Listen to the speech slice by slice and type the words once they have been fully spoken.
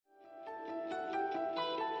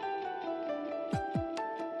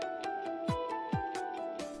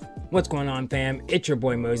What's going on, fam? It's your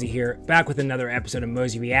boy Mozy here, back with another episode of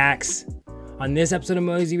Mozy Reacts. On this episode of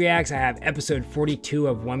Mozy Reacts, I have episode 42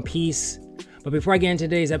 of One Piece. But before I get into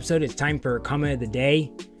today's episode, it's time for comment of the day.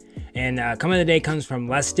 And comment of the day comes from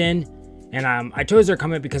Leston. And I chose their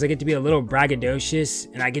comment because I get to be a little braggadocious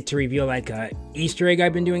and I get to reveal like a Easter egg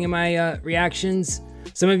I've been doing in my reactions.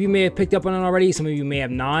 Some of you may have picked up on it already, some of you may have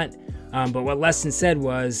not. But what Leston said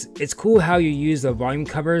was, it's cool how you use the volume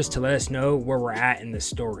covers to let us know where we're at in the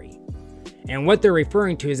story. And what they're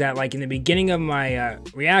referring to is that, like, in the beginning of my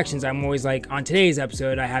reactions, I'm always like, on today's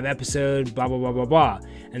episode, I have episode blah, blah, blah, blah, blah.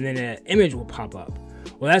 And then an image will pop up.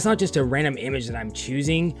 Well, that's not just a random image that I'm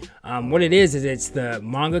choosing. What it is it's the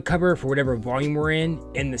manga cover for whatever volume we're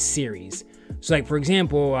in the series. So, like, for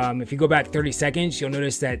example, if you go back 30 seconds, you'll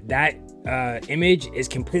notice that that image is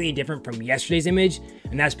completely different from yesterday's image.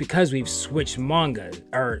 And that's because we've switched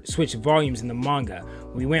switched volumes in the manga.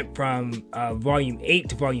 We went from volume 8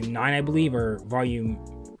 to volume 9, I believe, or volume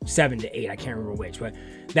 7 to 8. I can't remember which, but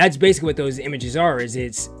that's basically what those images are. Is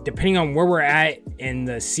it's depending on where we're at in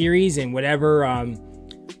the series and whatever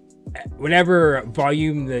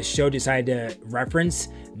volume the show decided to reference,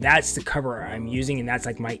 that's the cover I'm using, and that's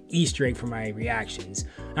like my Easter egg for my reactions.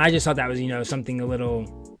 And I just thought that was, you know, something a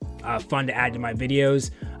little fun to add to my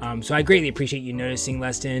videos. So I greatly appreciate you noticing,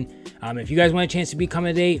 Leston. If you guys want a chance to be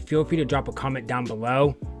comment today, feel free to drop a comment down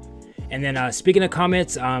below. And then speaking of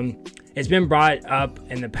comments, it's been brought up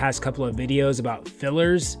in the past couple of videos about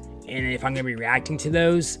fillers and if I'm going to be reacting to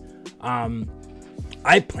those.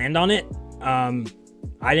 I planned on it.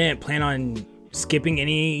 I didn't plan on skipping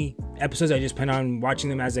any episodes. I just plan on watching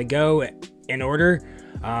them as I go in order.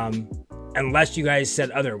 Unless you guys said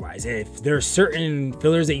otherwise. If there are certain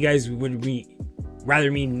fillers that you guys would rather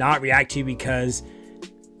me not react to because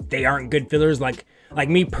they aren't good fillers, like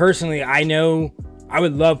me personally, I know I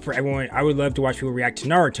would love to watch people react to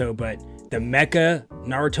Naruto, but the Mecha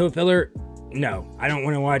Naruto filler, no, I don't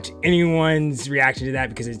want to watch anyone's reaction to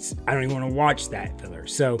that because I don't even want to watch that filler.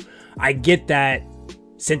 So I get that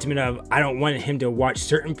sentiment of I don't want him to watch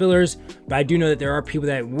certain fillers, but I do know that there are people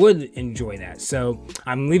that would enjoy that. So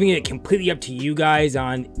I'm leaving it completely up to you guys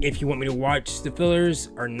on if you want me to watch the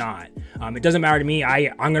fillers or not. It doesn't matter to me.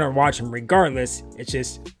 I'm gonna watch them regardless. It's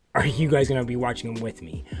just, are you guys gonna be watching them with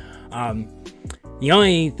me? The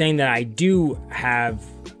only thing that I do have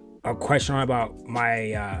a question on about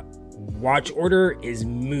my watch order is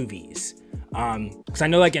movies. Because I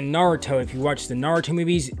know, like, in Naruto, if you watch the Naruto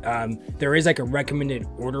movies, there is like a recommended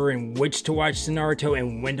order in which to watch the Naruto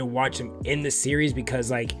and when to watch them in the series,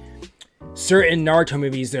 because like certain Naruto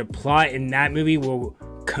movies, the plot in that movie will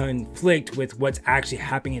conflict with what's actually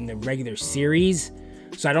happening in the regular series.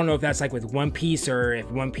 So I don't know if that's like with One Piece, or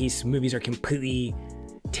if One Piece movies are completely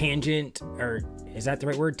tangent, or is that the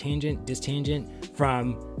right word? Distangent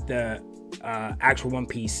from the actual One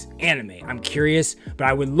Piece anime. I'm curious, but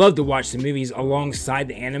I would love to watch the movies alongside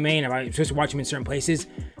the anime, and if I'm supposed to watch them in certain places,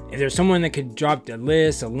 if there's someone that could drop the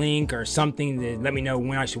list, a link, or something to let me know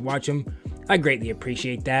when I should watch them, I greatly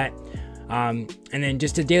appreciate that. And then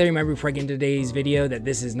just a daily reminder before I get into today's video that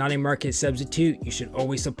this is not a market substitute. You should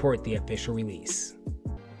always support the official release.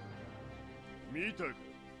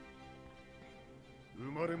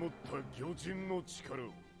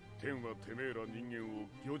 I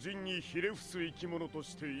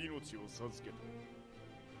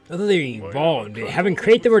thought they evolved. They haven't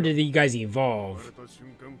created them, or did you guys evolve?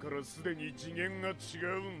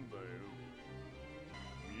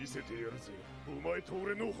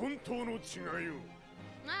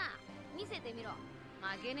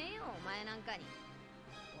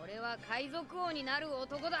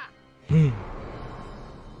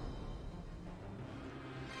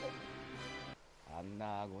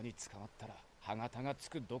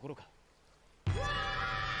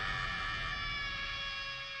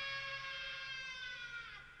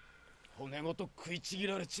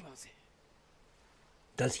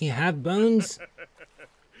 Does he have bones?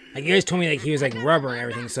 Like, you guys told me like he was like rubber and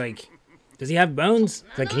everything, so like, does he have bones?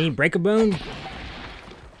 Like, can he break a bone?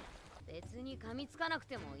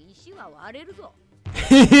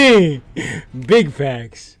 Big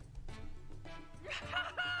facts.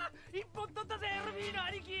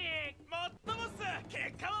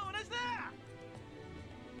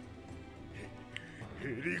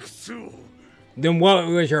 Then what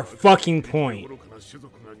was your fucking point?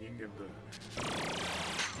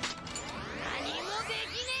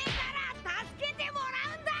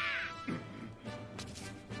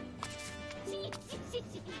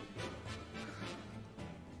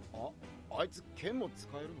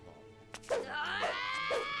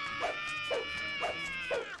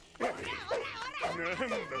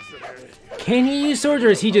 Can he use swords or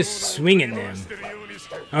is he just swinging them?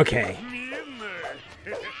 Okay.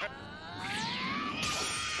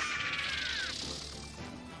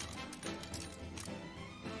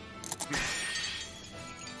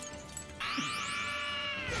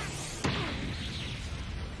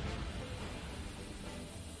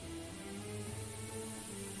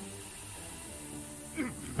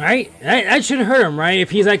 Right? That should hurt him, right? If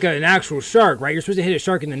he's like an actual shark, right? You're supposed to hit a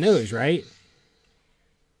shark in the nose, right?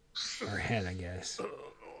 Or head, I guess.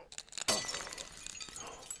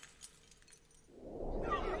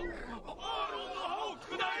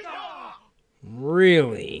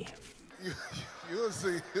 Really? You'll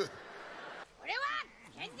see.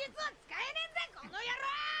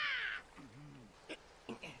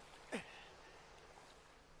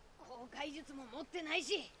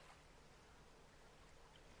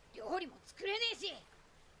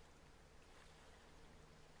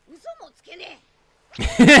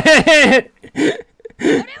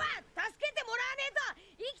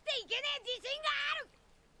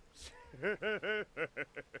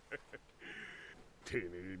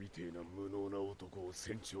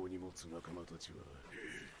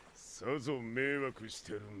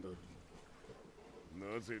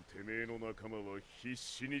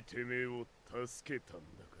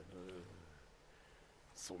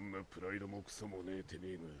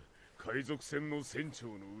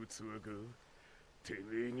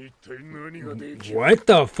 What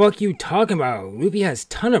the fuck you talking about? Luffy has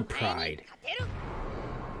ton of pride.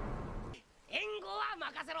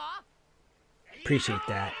 Appreciate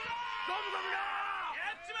that.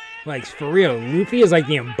 Like, for real, Luffy is like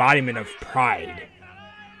the embodiment of pride.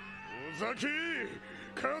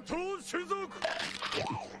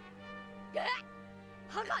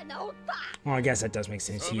 Well, I guess that does make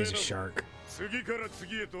sense. He is a shark.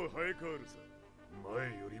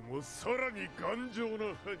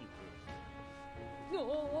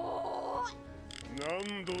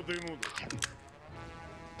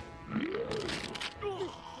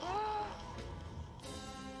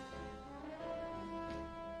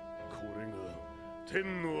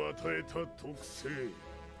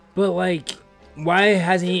 But like, why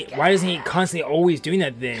doesn't he constantly always doing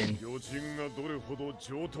that then?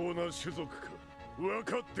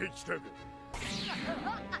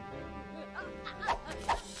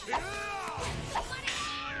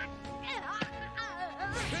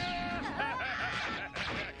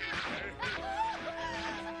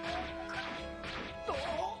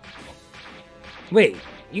 Wait,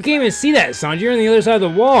 you can't even see that, Sanji. You're on the other side of the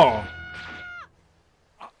wall.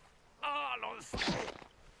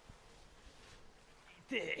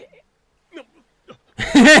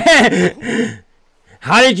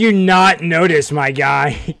 How did you not notice, my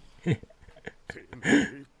guy?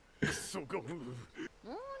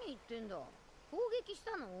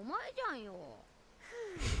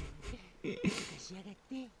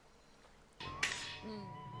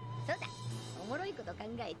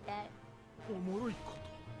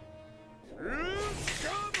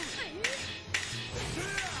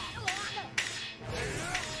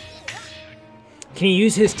 Can he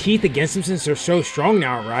use his teeth against him since they're so strong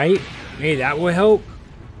now, right? Maybe that will help.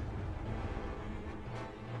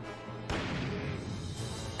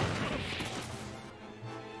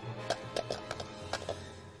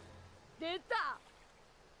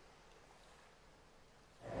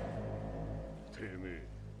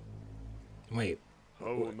 Wait,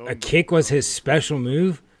 a kick was his special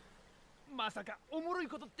move?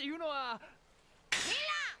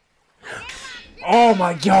 Oh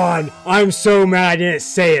my god, I'm so mad I didn't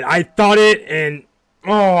say it. I thought it and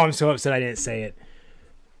oh, I'm so upset I didn't say it.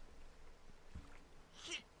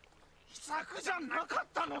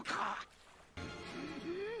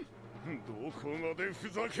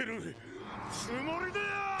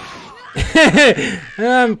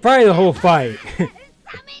 Probably the whole fight.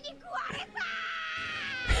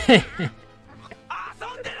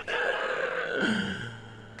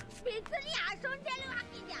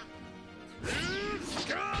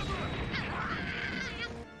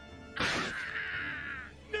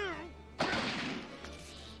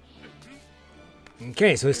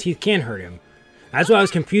 Okay, so his teeth can hurt him. That's why I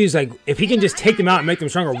was confused. Like, if he can just take them out and make them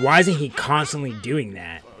stronger, why isn't he constantly doing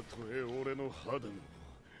that?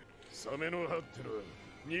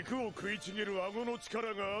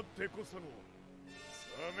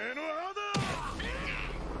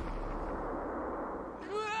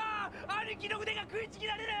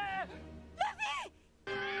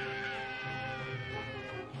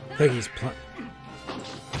 Like he's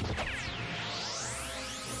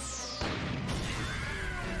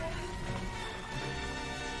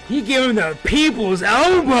He gave him the people's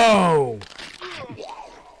elbow!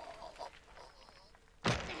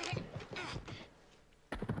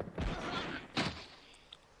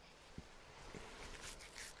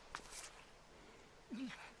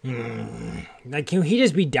 Like, can he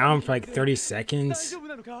just be down for like 30 seconds?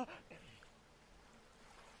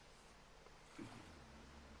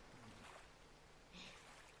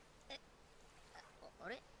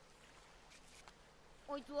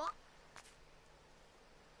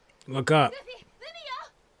 Look up.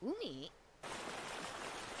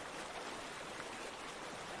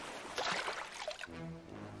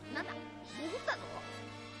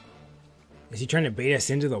 Is he trying to bait us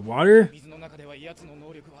into the water?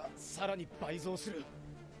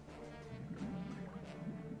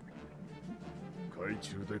 海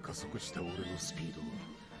中で加速した俺のスピードは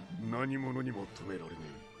何者にも止められねえ。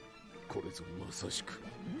これぞまさしく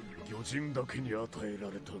魚人だけに与えら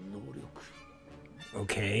れた能力。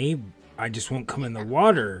Okay, I just won't come in the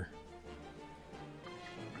water.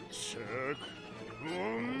 Check.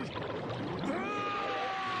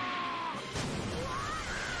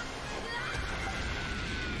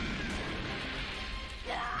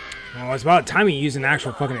 Well, it's about time he used an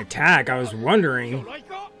actual fucking attack. I was wondering.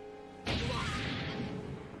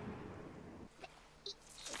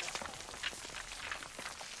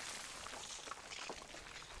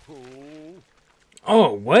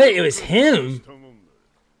 Oh, what? It was him?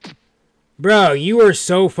 Bro, you are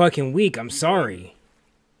so fucking weak. I'm sorry.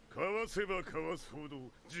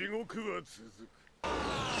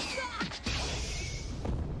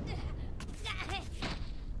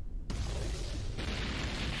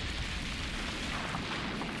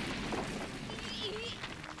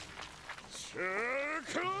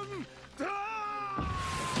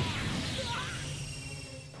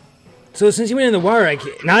 So since he went in the water, like,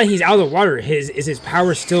 now that he's out of the water, is his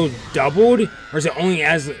power still doubled, or is it only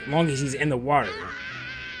as long as he's in the water?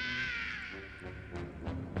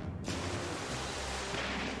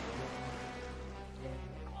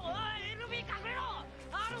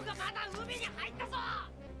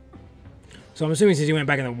 So I'm assuming since he went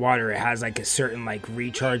back in the water, it has like a certain like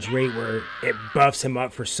recharge rate where it buffs him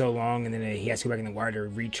up for so long, and then he has to go back in the water to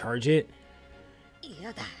recharge it.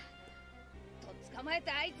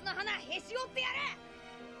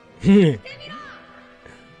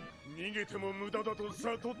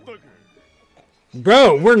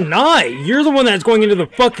 Bro, we're not. You're the one that's going into the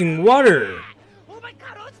fucking water.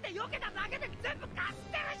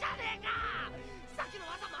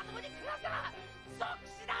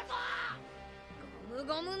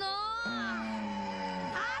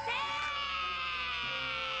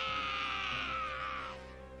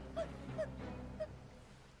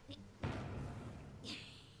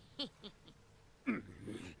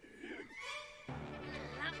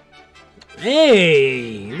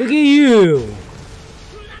 Hey, look at you.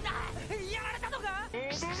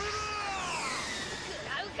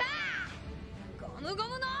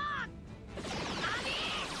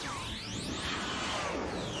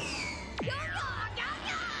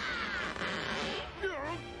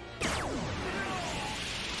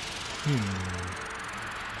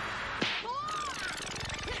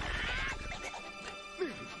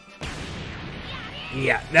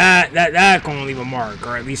 Yeah, that gonna leave a mark,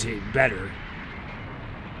 or at least it better.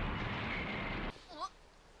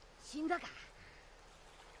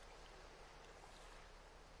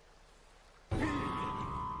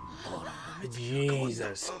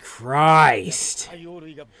 Jesus Christ.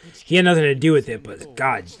 He had nothing to do with it, but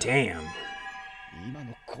god damn.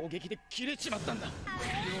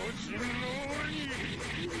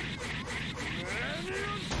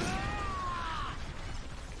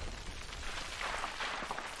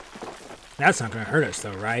 That's not gonna hurt us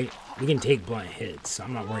though, right? We can take blunt hits, so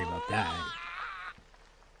I'm not worried about that.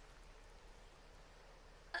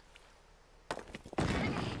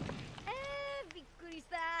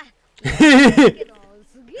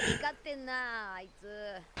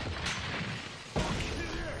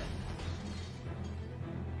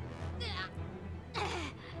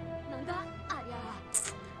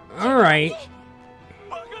 All right.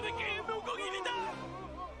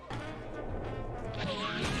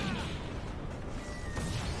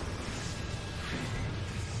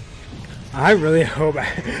 I really hope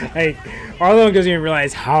like Arlong doesn't even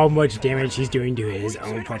realize how much damage he's doing to his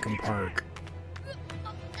own fucking park.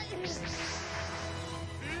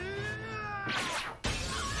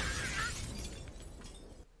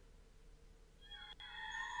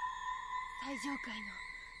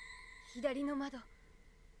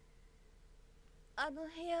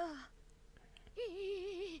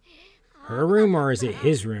 Her room, or is it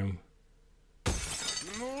his room?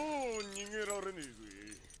 Oh,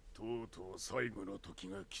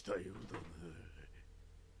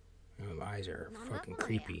 the eyes are fucking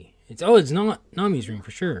creepy. It's not Nami's room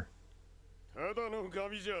for sure.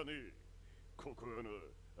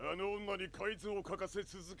 あの女にこいつを書かせ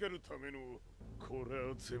続けるためのこれ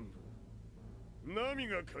は全部ナミ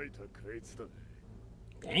が書いたこいつだ。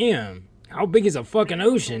 Damn, how big is a fucking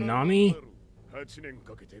ocean, Nami? 8年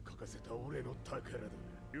かけて書かせた俺の宝だ。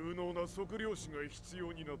有能な測量士が必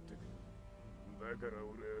要になってくる。だから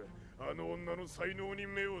俺あの女の才能に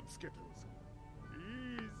目をつけたのさ。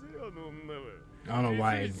いいぜあの女は。I don't know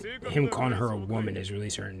why him calling her a woman is really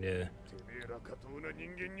starting to. てめえら下等な人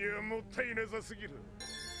間にはもったいなさすぎる。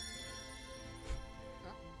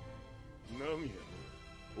ナミや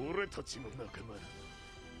俺たちの仲間。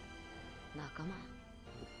仲間？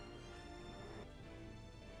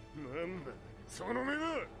なんだその目だ。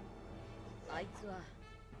あいつは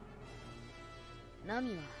ナ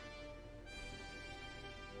ミは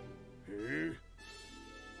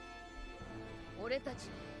俺たち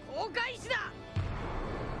航海士だ。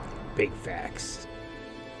 Big facts.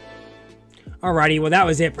 Alrighty, well that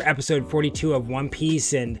was it for episode 42 of One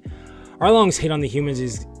Piece, and Arlong's hate on the humans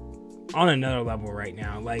is on another level right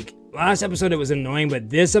now. Like last episode it was annoying, but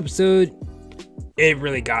this episode it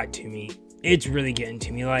really got to me. It's really getting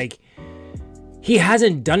to me. Like he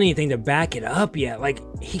hasn't done anything to back it up yet. Like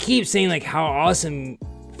he keeps saying like how awesome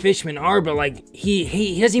fishermen are, but like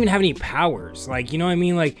he doesn't even have any powers. Like, you know what I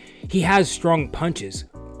mean? Like he has strong punches.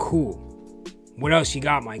 Cool. What else you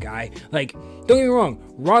got, my guy? Like, don't get me wrong,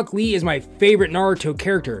 Rock Lee is my favorite Naruto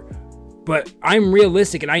character, but I'm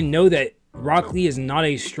realistic and I know that Rock Lee is not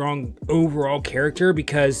a strong overall character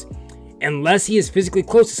because unless he is physically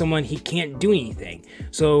close to someone, he can't do anything.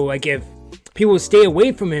 So like if people stay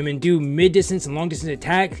away from him and do mid-distance and long-distance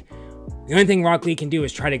attack, the only thing Rock Lee can do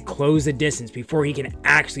is try to close the distance before he can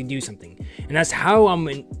actually do something. And that's how I'm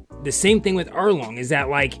in the same thing with Arlong, is that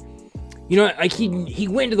like, you know, like he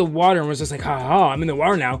went into the water and was just like, haha, I'm in the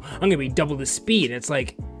water now, I'm gonna be double the speed. And it's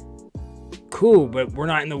like, cool, but we're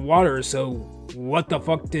not in the water, so what the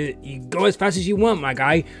fuck, you go as fast as you want, my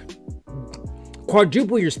guy.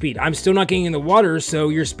 Quadruple your speed. I'm still not getting in the water, so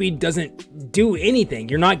your speed doesn't do anything.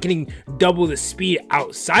 You're not getting double the speed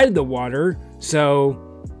outside of the water,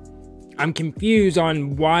 so I'm confused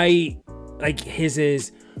on why like his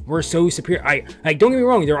is we're so superior. Like, don't get me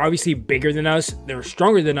wrong, they're obviously bigger than us, they're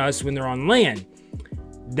stronger than us when they're on land.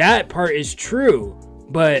 That part is true,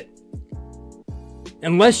 but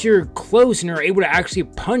unless you're close and are able to actually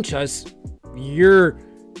punch us, your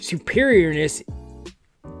superiorness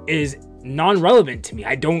is non-relevant to me.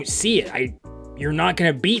 I don't see it. You're not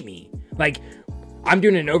gonna beat me. Like, I'm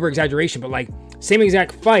doing an over-exaggeration, but like same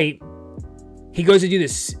exact fight, he goes to do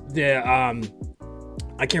this,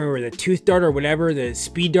 I can't remember, the tooth dart or whatever, the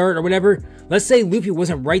speed dart or whatever. Let's say Luffy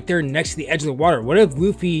wasn't right there next to the edge of the water. What if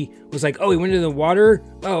Luffy was like, oh, he went into the water?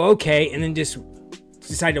 Oh, okay. And then just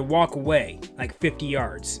decided to walk away like 50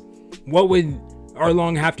 yards. What would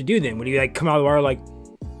Arlong have to do then? Would he like come out of the water like,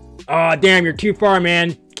 oh, damn, you're too far,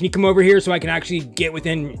 man. Can you come over here so I can actually get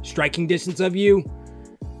within striking distance of you?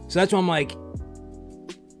 So that's why I'm like,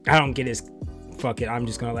 I don't get his... Fuck it, I'm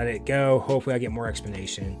just gonna let it go. Hopefully I get more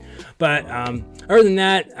explanation. But other than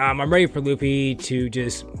that, I'm ready for Luffy to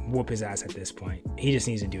just whoop his ass at this point. He just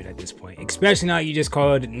needs to do it at this point. Especially now you just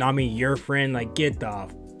called Nami your friend. Like, get the...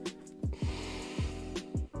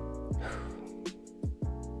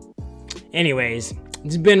 Anyways,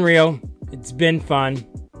 it's been real. It's been fun.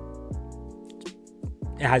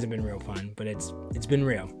 It hasn't been real fun, but it's been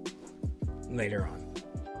real. Later on.